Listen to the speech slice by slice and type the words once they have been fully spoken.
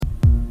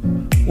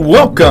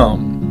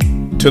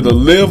Welcome to the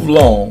Live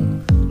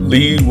Long,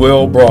 Lead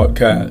Well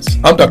broadcast.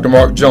 I'm Dr.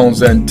 Mark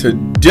Jones, and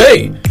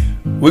today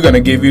we're going to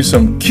give you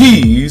some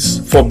keys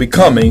for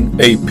becoming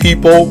a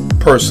people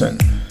person.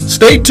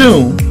 Stay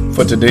tuned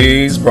for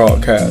today's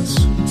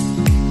broadcast.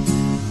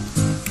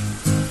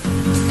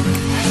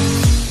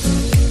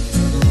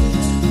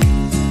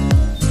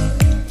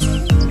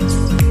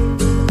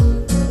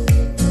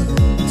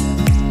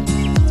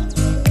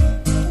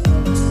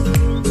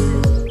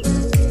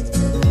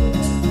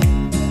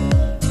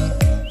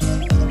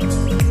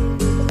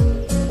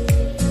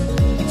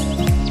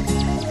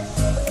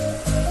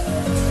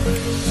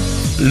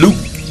 Luke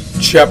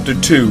chapter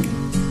 2,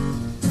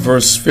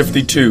 verse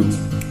 52.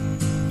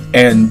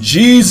 And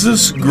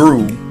Jesus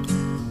grew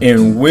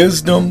in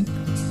wisdom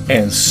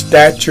and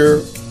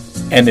stature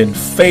and in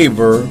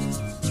favor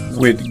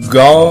with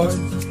God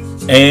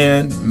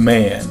and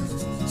man.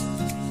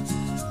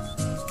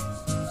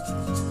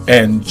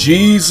 And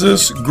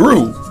Jesus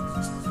grew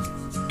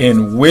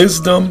in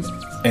wisdom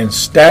and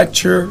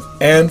stature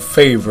and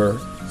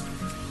favor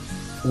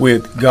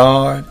with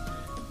God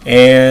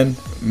and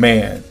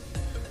man.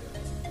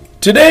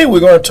 Today we're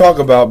going to talk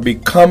about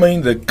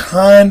becoming the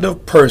kind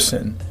of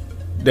person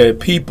that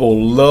people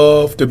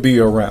love to be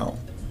around.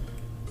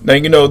 Now,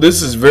 you know,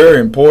 this is very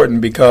important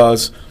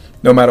because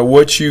no matter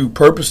what you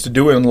purpose to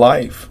do in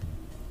life,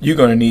 you're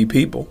going to need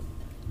people.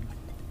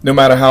 No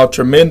matter how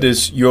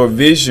tremendous your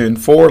vision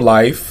for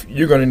life,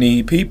 you're going to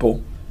need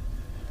people.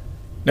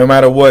 No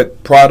matter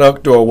what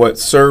product or what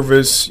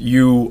service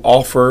you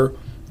offer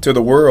to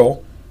the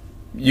world,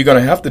 you're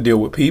going to have to deal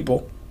with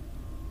people.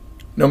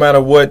 No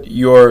matter what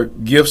your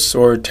gifts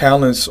or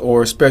talents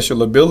or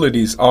special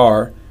abilities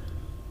are,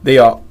 they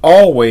are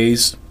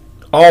always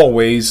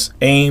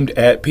aimed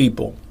at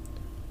people.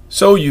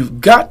 So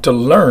you've got to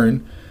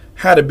learn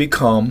how to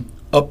become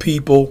a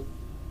people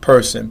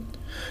person.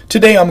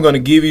 Today I'm going to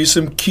give you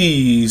some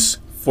keys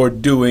for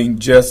doing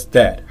just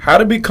that. How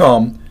to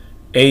become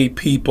a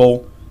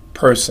people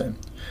person.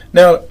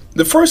 Now,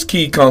 the first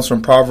key comes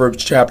from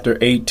Proverbs chapter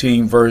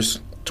 18, verse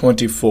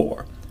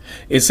 24.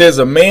 It says,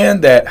 a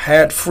man that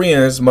had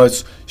friends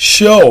must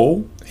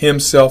show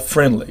himself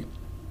friendly.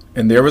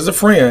 And there is a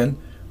friend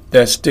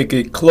that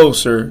sticketh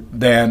closer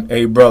than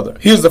a brother.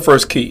 Here's the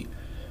first key.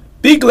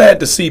 Be glad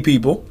to see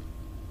people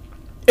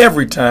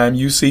every time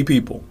you see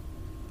people.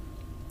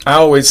 I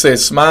always say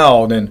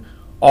smile and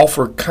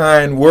offer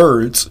kind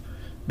words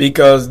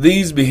because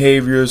these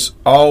behaviors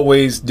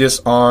always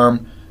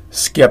disarm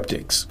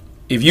skeptics.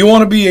 If you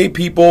want to be a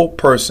people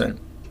person,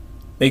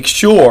 make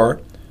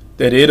sure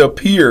that it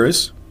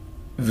appears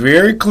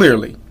very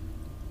clearly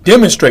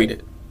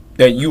demonstrated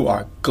that you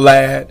are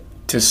glad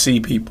to see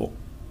people.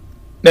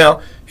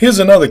 Now, here's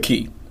another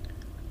key.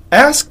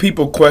 Ask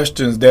people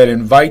questions that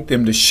invite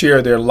them to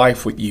share their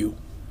life with you.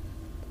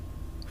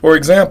 For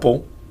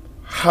example,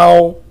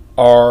 how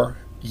are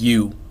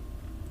you?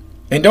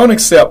 And don't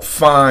accept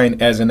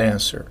fine as an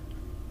answer.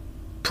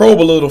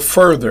 Probe a little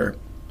further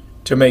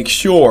to make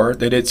sure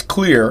that it's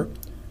clear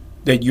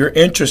that you're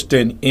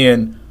interested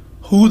in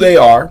who they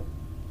are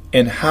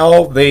and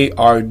how they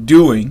are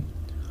doing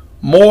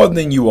more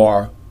than you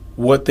are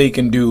what they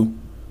can do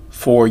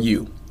for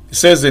you. It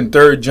says in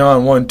 3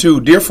 John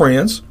 1:2, Dear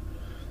friends,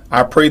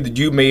 I pray that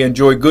you may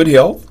enjoy good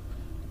health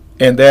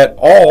and that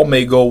all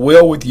may go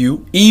well with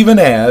you, even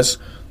as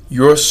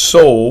your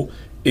soul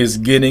is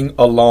getting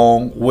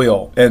along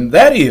well. And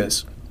that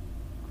is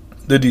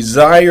the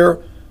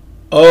desire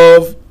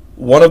of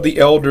one of the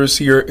elders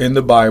here in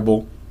the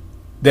Bible,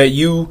 that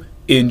you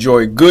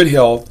enjoy good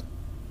health,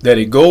 that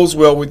it goes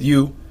well with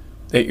you,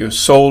 that your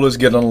soul is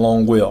getting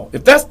along well.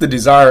 If that's the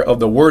desire of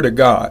the Word of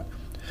God,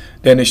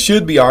 then it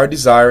should be our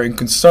desire and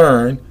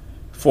concern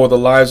for the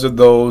lives of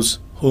those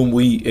whom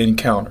we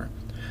encounter.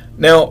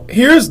 Now,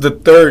 here's the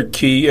third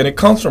key, and it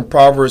comes from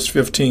Proverbs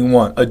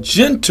 15:1. A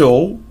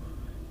gentle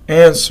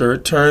answer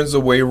turns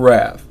away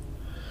wrath,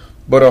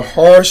 but a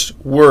harsh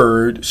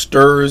word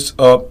stirs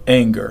up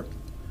anger.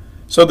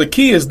 So the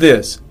key is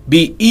this: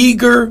 be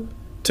eager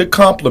to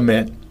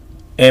compliment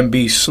and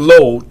be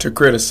slow to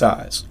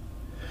criticize.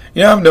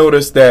 You know, I've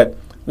noticed that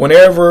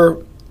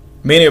whenever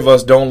many of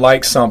us don't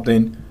like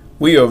something,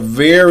 we are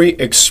very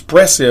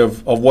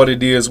expressive of what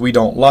it is we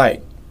don't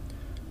like.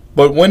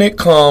 But when it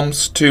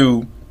comes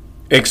to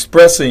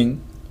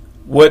expressing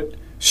what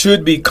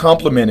should be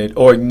complimented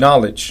or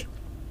acknowledged,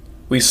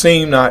 we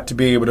seem not to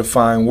be able to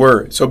find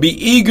words. So be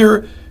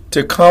eager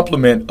to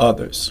compliment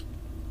others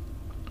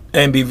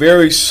and be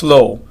very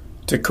slow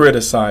to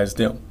criticize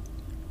them.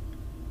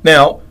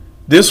 Now,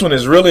 this one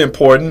is really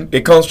important.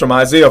 It comes from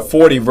Isaiah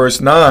 40, verse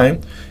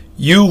 9.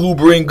 You who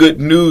bring good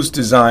news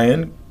to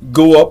Zion,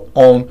 go up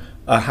on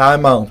a high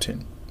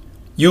mountain.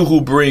 You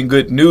who bring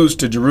good news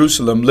to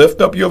Jerusalem, lift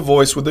up your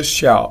voice with a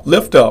shout.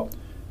 Lift up.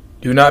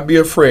 Do not be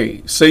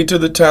afraid. Say to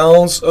the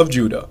towns of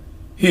Judah,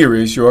 here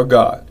is your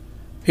God.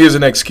 Here's the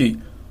next key.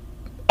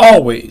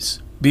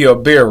 Always be a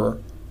bearer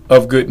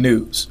of good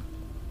news.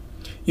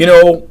 You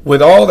know,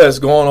 with all that's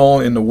going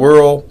on in the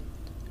world,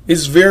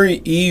 it's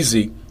very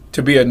easy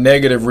to be a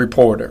negative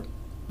reporter.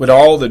 with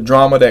all the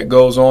drama that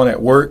goes on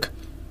at work,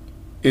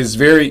 it's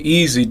very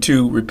easy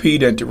to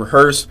repeat and to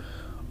rehearse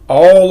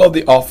all of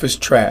the office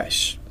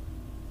trash.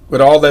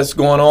 With all that's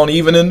going on,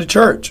 even in the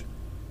church,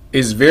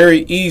 it's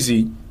very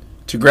easy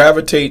to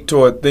gravitate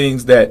toward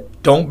things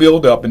that don't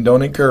build up and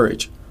don't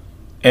encourage,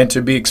 and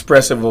to be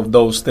expressive of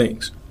those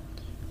things.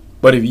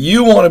 But if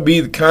you want to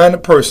be the kind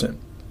of person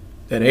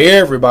that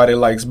everybody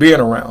likes being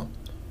around,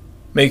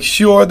 make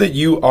sure that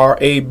you are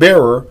a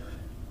bearer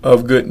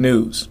of good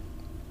news.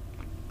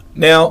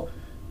 Now,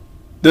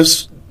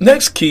 this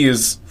next key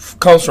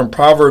comes from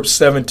Proverbs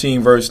 17,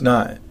 verse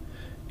 9.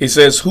 It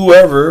says,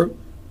 whoever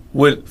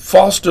would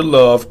foster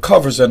love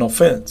covers an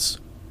offense,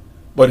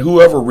 but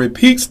whoever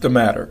repeats the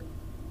matter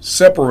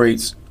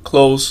separates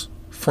close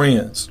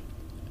friends.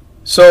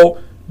 So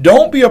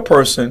don't be a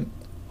person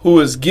who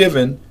is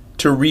given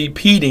to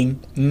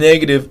repeating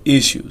negative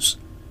issues,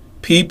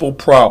 people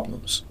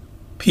problems,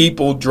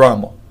 people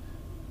drama.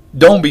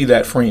 Don't be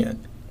that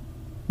friend,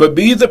 but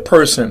be the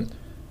person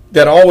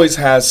that always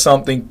has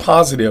something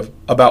positive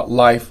about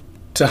life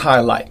to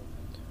highlight.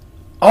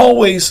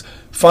 Always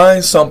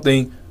find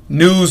something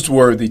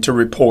newsworthy to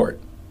report.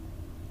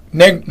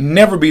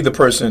 Never be the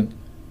person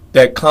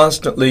that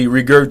constantly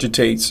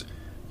regurgitates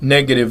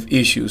negative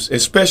issues,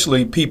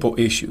 especially people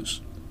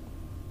issues.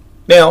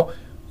 Now,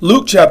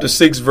 Luke chapter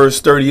 6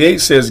 verse 38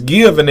 says,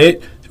 give and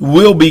it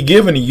will be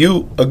given to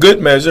you, a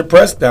good measure,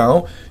 pressed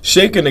down,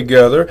 shaken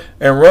together,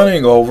 and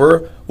running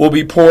over will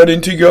be poured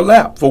into your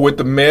lap. For with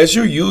the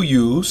measure you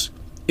use,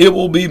 it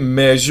will be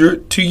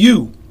measured to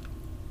you.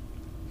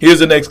 Here's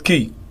the next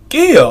key.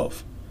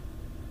 Give.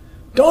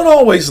 Don't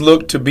always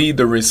look to be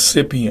the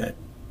recipient.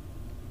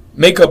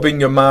 Make up in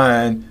your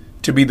mind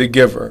to be the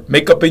giver.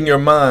 Make up in your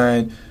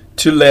mind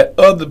to let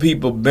other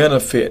people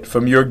benefit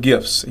from your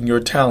gifts and your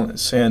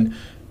talents and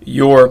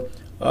your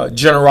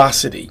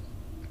generosity.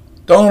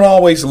 Don't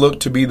always look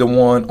to be the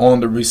one on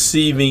the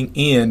receiving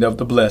end of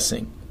the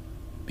blessing,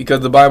 because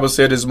the Bible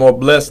said it's more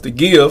blessed to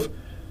give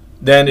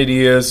than it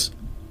is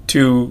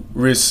to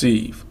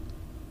receive.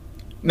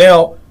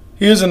 Now,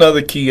 here's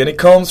another key, and it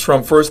comes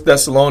from 1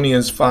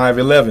 Thessalonians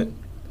 5:11.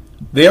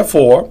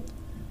 Therefore,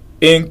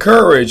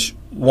 encourage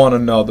one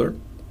another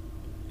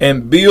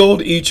and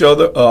build each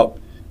other up,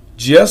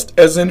 just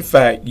as in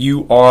fact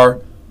you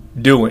are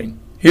doing.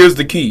 Here's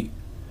the key.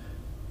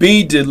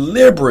 Be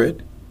deliberate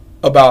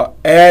about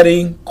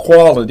adding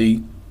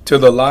quality to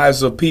the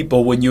lives of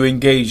people when you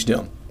engage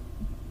them.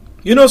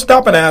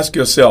 Stop and ask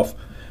yourself,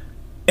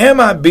 am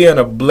I being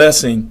a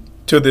blessing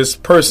to this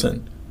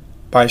person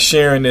by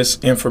sharing this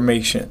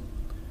information?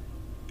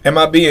 Am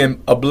I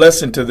being a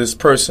blessing to this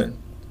person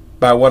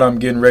by what I'm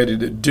getting ready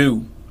to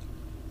do?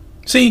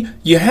 See,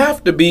 you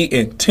have to be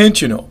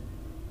intentional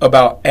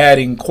about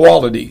adding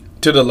quality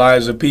to the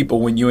lives of people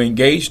when you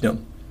engage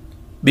them,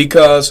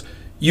 because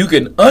you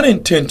can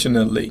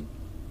unintentionally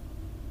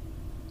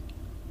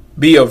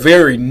be a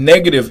very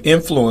negative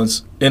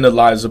influence in the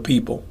lives of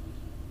people,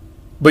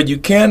 but you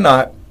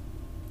cannot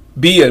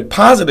be a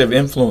positive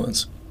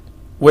influence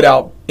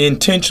without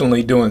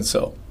intentionally doing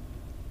so.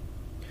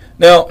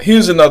 Now,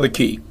 here's another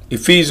key.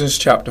 Ephesians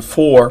chapter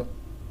 4,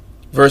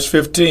 verse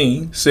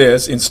 15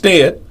 says,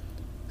 instead,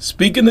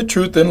 speaking the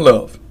truth in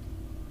love,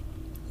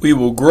 we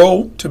will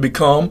grow to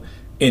become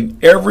in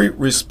every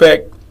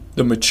respect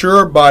the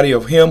mature body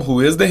of him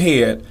who is the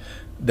head,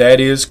 that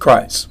is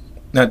Christ.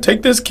 Now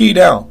take this key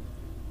down.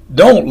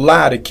 Don't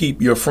lie to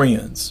keep your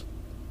friends,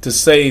 to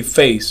save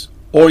face,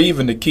 or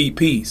even to keep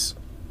peace.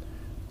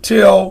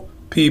 Tell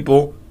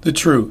people the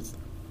truth.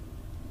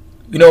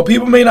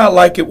 People may not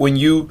like it when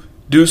you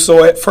do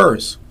so at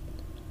first,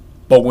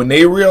 but when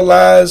they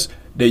realize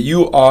that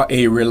you are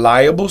a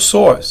reliable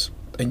source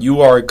and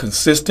you are a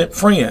consistent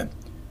friend,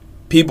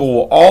 people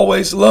will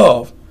always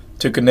love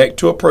to connect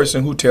to a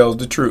person who tells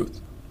the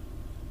truth.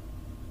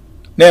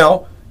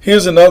 Now,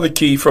 here's another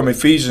key from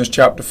Ephesians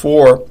chapter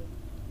 4,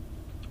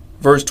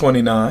 verse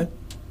 29.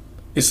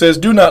 It says,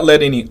 do not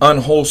let any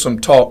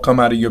unwholesome talk come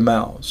out of your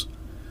mouths,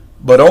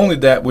 but only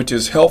that which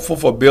is helpful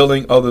for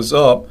building others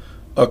up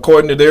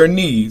according to their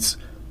needs,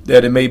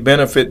 that it may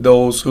benefit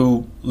those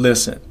who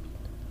listen.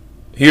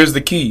 Here's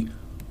the key.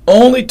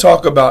 Only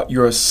talk about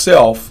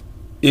yourself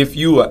if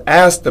you are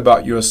asked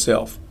about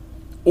yourself,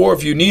 or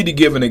if you need to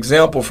give an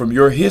example from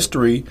your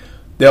history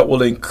that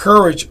will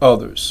encourage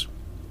others,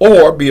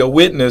 or be a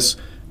witness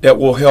that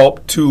will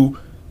help to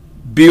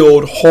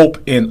build hope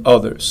in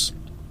others.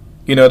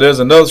 There's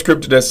another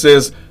scripture that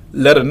says,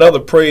 let another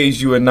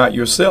praise you and not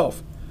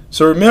yourself.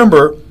 So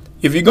remember,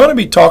 if you're going to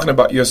be talking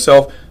about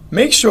yourself,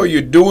 make sure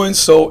you're doing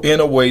so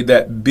in a way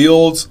that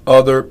builds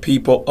other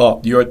people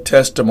up. Your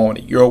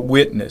testimony, your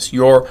witness,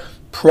 your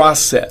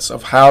process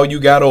of how you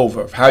got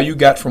over, of how you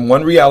got from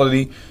one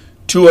reality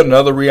to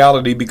another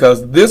reality,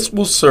 because this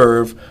will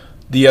serve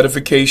the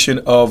edification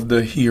of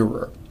the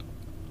hearer.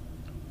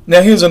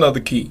 Now here's another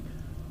key.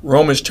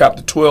 Romans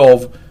chapter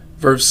 12,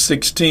 verse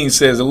 16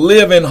 says,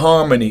 live in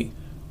harmony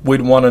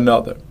with one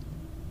another.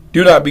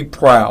 Do not be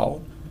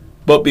proud,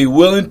 but be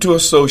willing to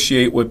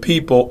associate with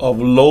people of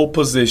low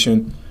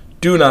position.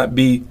 Do not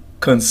be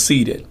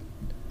conceited.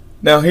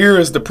 Now here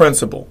is the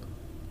principle.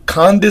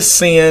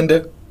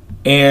 Condescend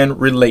and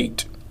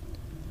relate.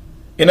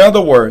 In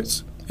other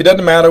words, it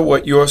doesn't matter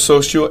what your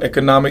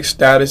socioeconomic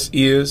status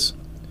is.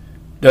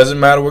 Doesn't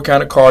matter what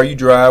kind of car you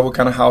drive, what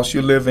kind of house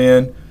you live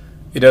in.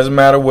 It doesn't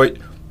matter what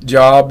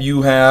job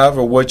you have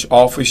or which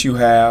office you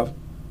have.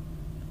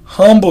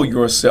 Humble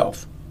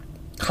yourself.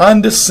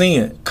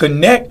 Condescend.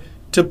 Connect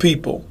to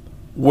people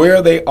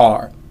where they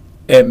are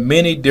at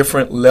many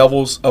different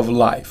levels of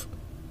life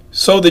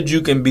so that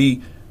you can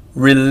be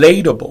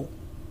relatable,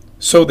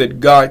 so that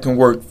God can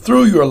work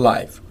through your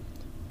life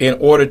in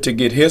order to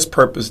get His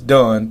purpose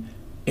done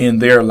in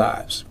their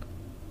lives.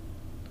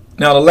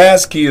 Now, the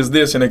last key is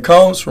this, and it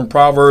comes from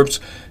Proverbs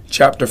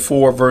chapter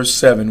 4, verse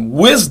 7.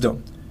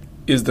 Wisdom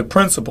is the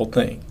principal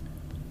thing.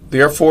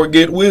 Therefore,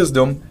 get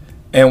wisdom,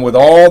 and with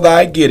all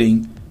thy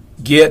getting,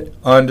 get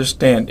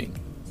understanding.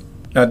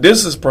 Now,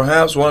 this is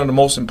perhaps one of the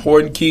most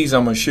important keys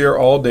I'm going to share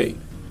all day.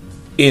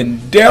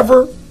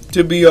 Endeavor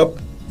to be an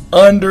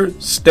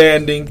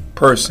understanding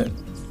person.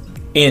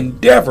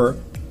 Endeavor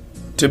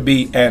to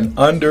be an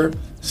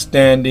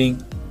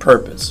understanding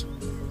purpose.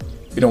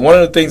 You know, one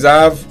of the things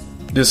I've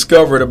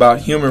discovered about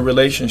human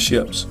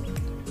relationships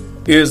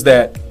is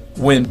that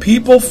when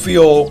people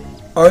feel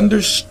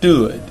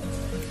understood,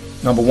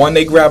 number one,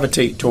 they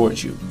gravitate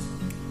towards you.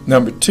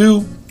 Number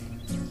two,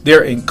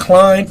 they're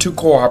inclined to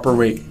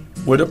cooperate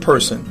with a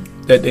person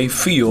that they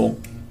feel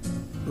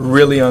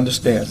really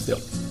understands them.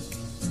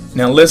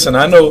 Now listen,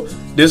 I know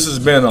this has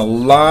been a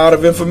lot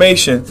of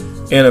information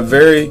in a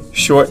very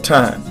short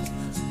time,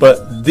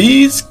 but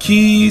these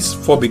keys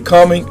for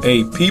becoming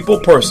a people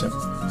person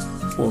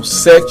will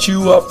set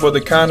you up for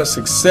the kind of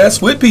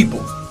success with people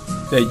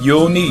that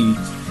you'll need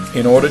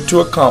in order to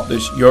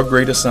accomplish your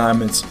great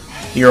assignments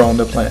here on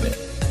the planet.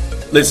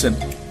 Listen,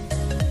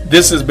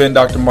 this has been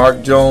Dr.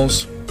 Mark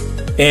Jones,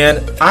 and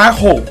I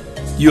hope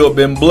you have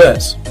been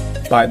blessed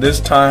by this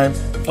time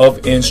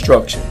of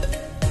instruction.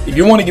 If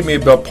you want to give me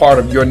a part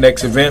of your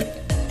next event,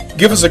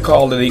 give us a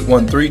call at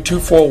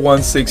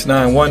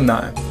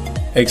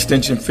 813-241-6919,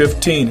 extension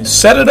 15, and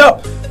set it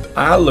up.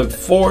 I look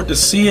forward to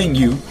seeing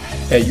you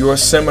at your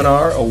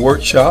seminar or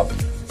workshop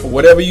or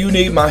whatever you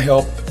need my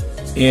help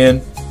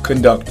in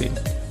conducting.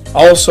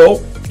 Also,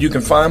 you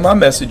can find my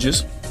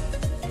messages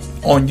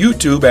on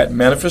YouTube at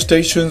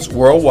Manifestations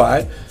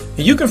Worldwide,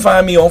 and you can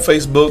find me on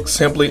Facebook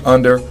simply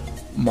under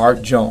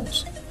Mark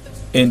Jones.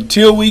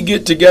 Until we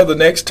get together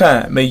next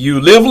time, may you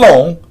live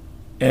long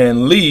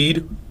and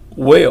lead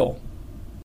well.